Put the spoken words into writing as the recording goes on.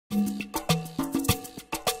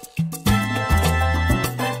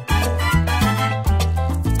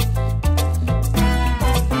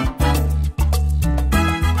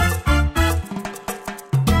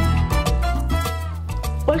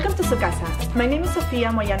My name is Sofia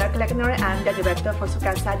Moyano-Kleckner. I'm the director for Su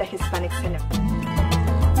Casa Hispanic Center.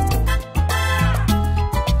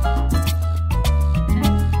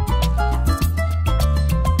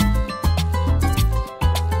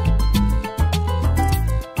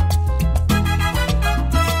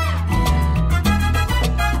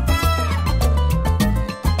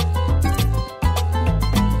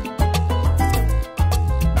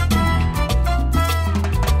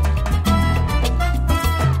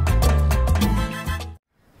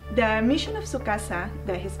 The mission of Su Casa,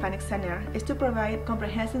 the Hispanic Center, is to provide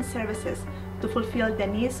comprehensive services to fulfill the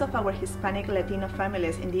needs of our Hispanic Latino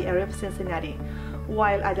families in the area of Cincinnati,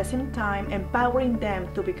 while at the same time empowering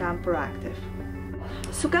them to become proactive.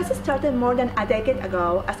 Su Casa started more than a decade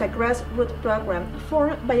ago as a grassroots program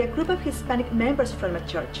formed by a group of Hispanic members from a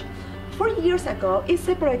church. 4 years ago, it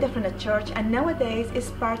separated from the church and nowadays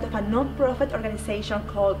is part of a non-profit organization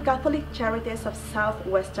called Catholic Charities of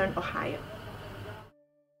Southwestern Ohio.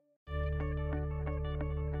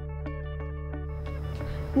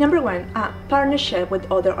 Number one, partnership with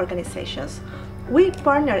other organizations. We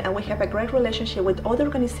partner and we have a great relationship with other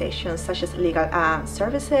organizations such as legal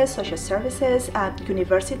services, social services,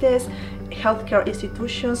 universities, healthcare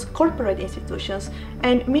institutions, corporate institutions,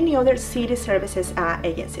 and many other city services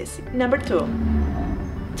agencies. Number two,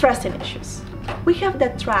 trusting issues. We have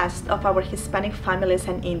the trust of our Hispanic families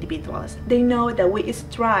and individuals. They know that we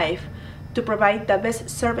strive to provide the best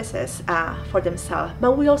services for themselves,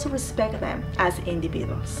 but we also respect them as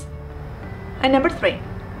individuals. And number three,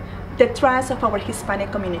 the trust of our Hispanic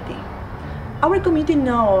community. Our community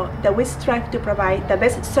knows that we strive to provide the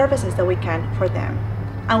best services that we can for them,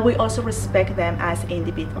 and we also respect them as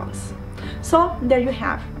individuals. So there you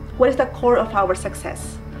have, what is the core of our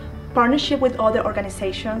success? Partnership with other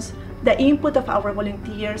organizations, the input of our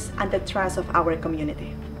volunteers, and the trust of our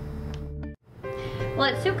community.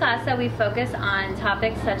 Well, at Su Casa, we focus on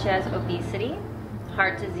topics such as obesity,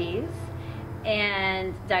 heart disease,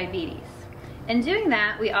 and diabetes. In doing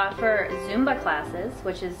that, we offer Zumba classes,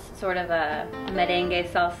 which is sort of a merengue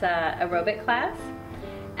salsa aerobic class,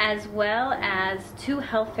 as well as 2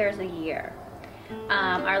 health fairs a year.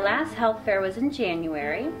 Our last health fair was in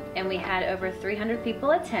January, and we had over 300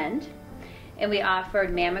 people attend, and we offered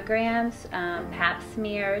mammograms, pap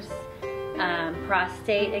smears,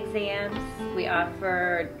 prostate exams. We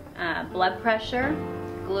offered blood pressure,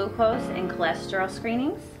 glucose, and cholesterol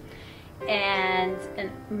screenings, and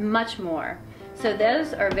much more. So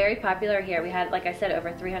those are very popular here. We had, like I said,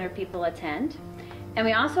 over 300 people attend. And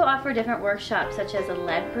we also offer different workshops, such as a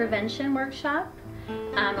lead prevention workshop.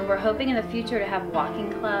 And we're hoping in the future to have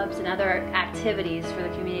walking clubs and other activities for the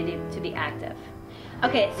community to be active.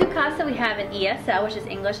 Okay, at Su Casa we have an ESL, which is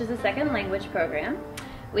English as a Second Language program.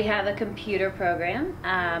 We have a computer program,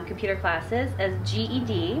 computer classes, as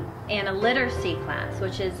GED, and a literacy class,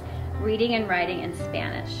 which is reading and writing in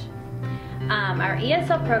Spanish. Our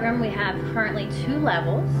ESL program, we have currently 2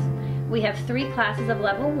 levels. We have 3 classes of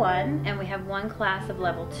level 1, and we have 1 class of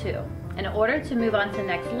level 2. In order to move on to the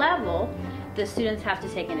next level, the students have to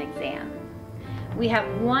take an exam. We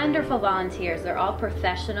have wonderful volunteers. They're all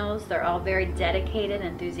professionals. They're all very dedicated and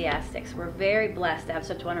enthusiastic. So we're very blessed to have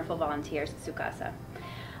such wonderful volunteers at Su Casa.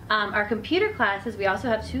 Our computer classes, we also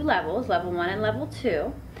have 2 levels, level 1 and level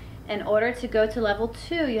 2. In order to go to level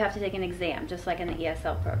 2, you have to take an exam, just like in the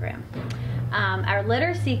ESL program. Our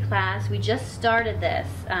literacy class, we just started this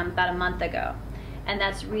about a month ago, and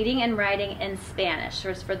that's reading and writing in Spanish,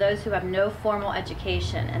 for those who have no formal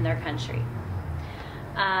education in their country.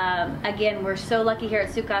 Again, we're so lucky here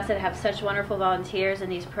at Su Casa to have such wonderful volunteers in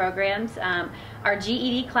these programs. Our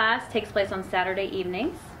GED class takes place on Saturday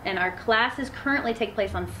evenings, and our classes currently take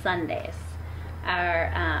place on Sundays,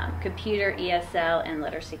 our computer, ESL, and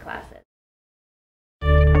literacy classes.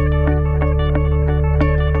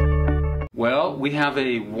 Well, we have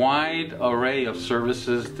a wide array of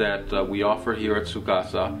services that we offer here at Su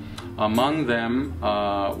Casa. Among them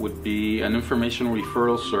would be an information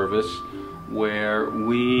referral service where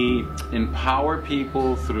we empower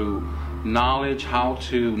people through knowledge how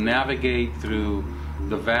to navigate through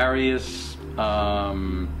the various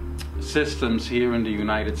systems here in the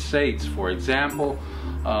United States. For example,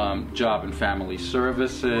 job and family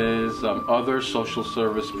services, other social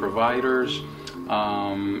service providers,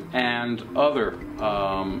 and other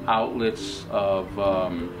outlets of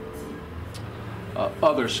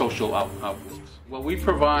other social outlets. Well, we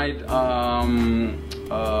provide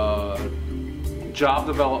job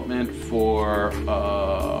development for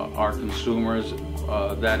our consumers.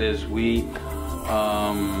 That is, we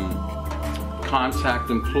contact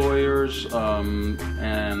employers and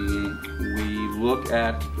we look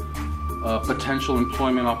at potential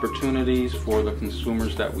employment opportunities for the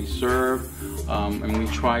consumers that we serve, and we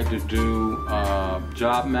try to do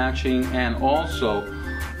job matching, and also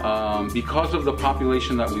because of the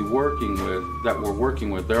population that we're working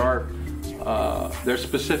with, there's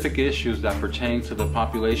specific issues that pertain to the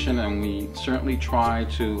population, and we certainly try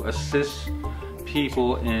to assist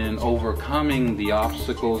people in overcoming the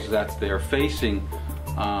obstacles that they're facing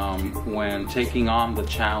when taking on the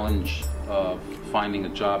challenge of finding a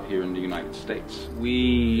job here in the United States.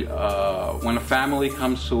 We, when a family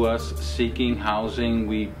comes to us seeking housing,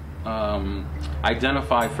 we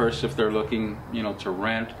identify first if they're looking, to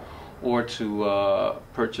rent or to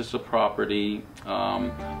purchase a property.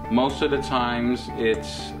 Most of the times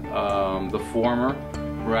it's the former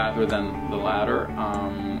rather than the latter.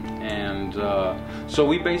 So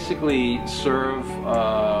we basically serve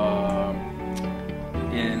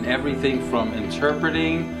in everything from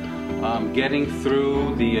interpreting, getting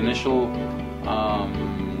through the initial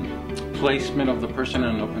placement of the person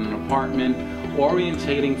in an apartment,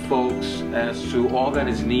 orientating folks as to all that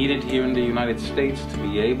is needed here in the United States to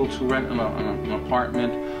be able to rent an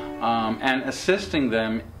apartment, and assisting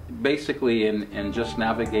them basically in just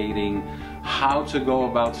navigating how to go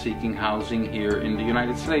about seeking housing here in the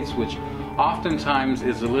United States, which oftentimes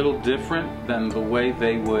is a little different than the way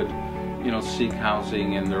they would, seek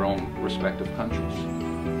housing in their own respective countries.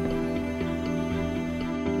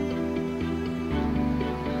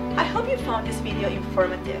 I hope you found this video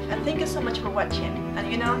informative, and thank you so much for watching.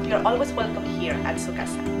 And you're always welcome here at Su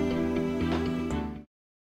Casa.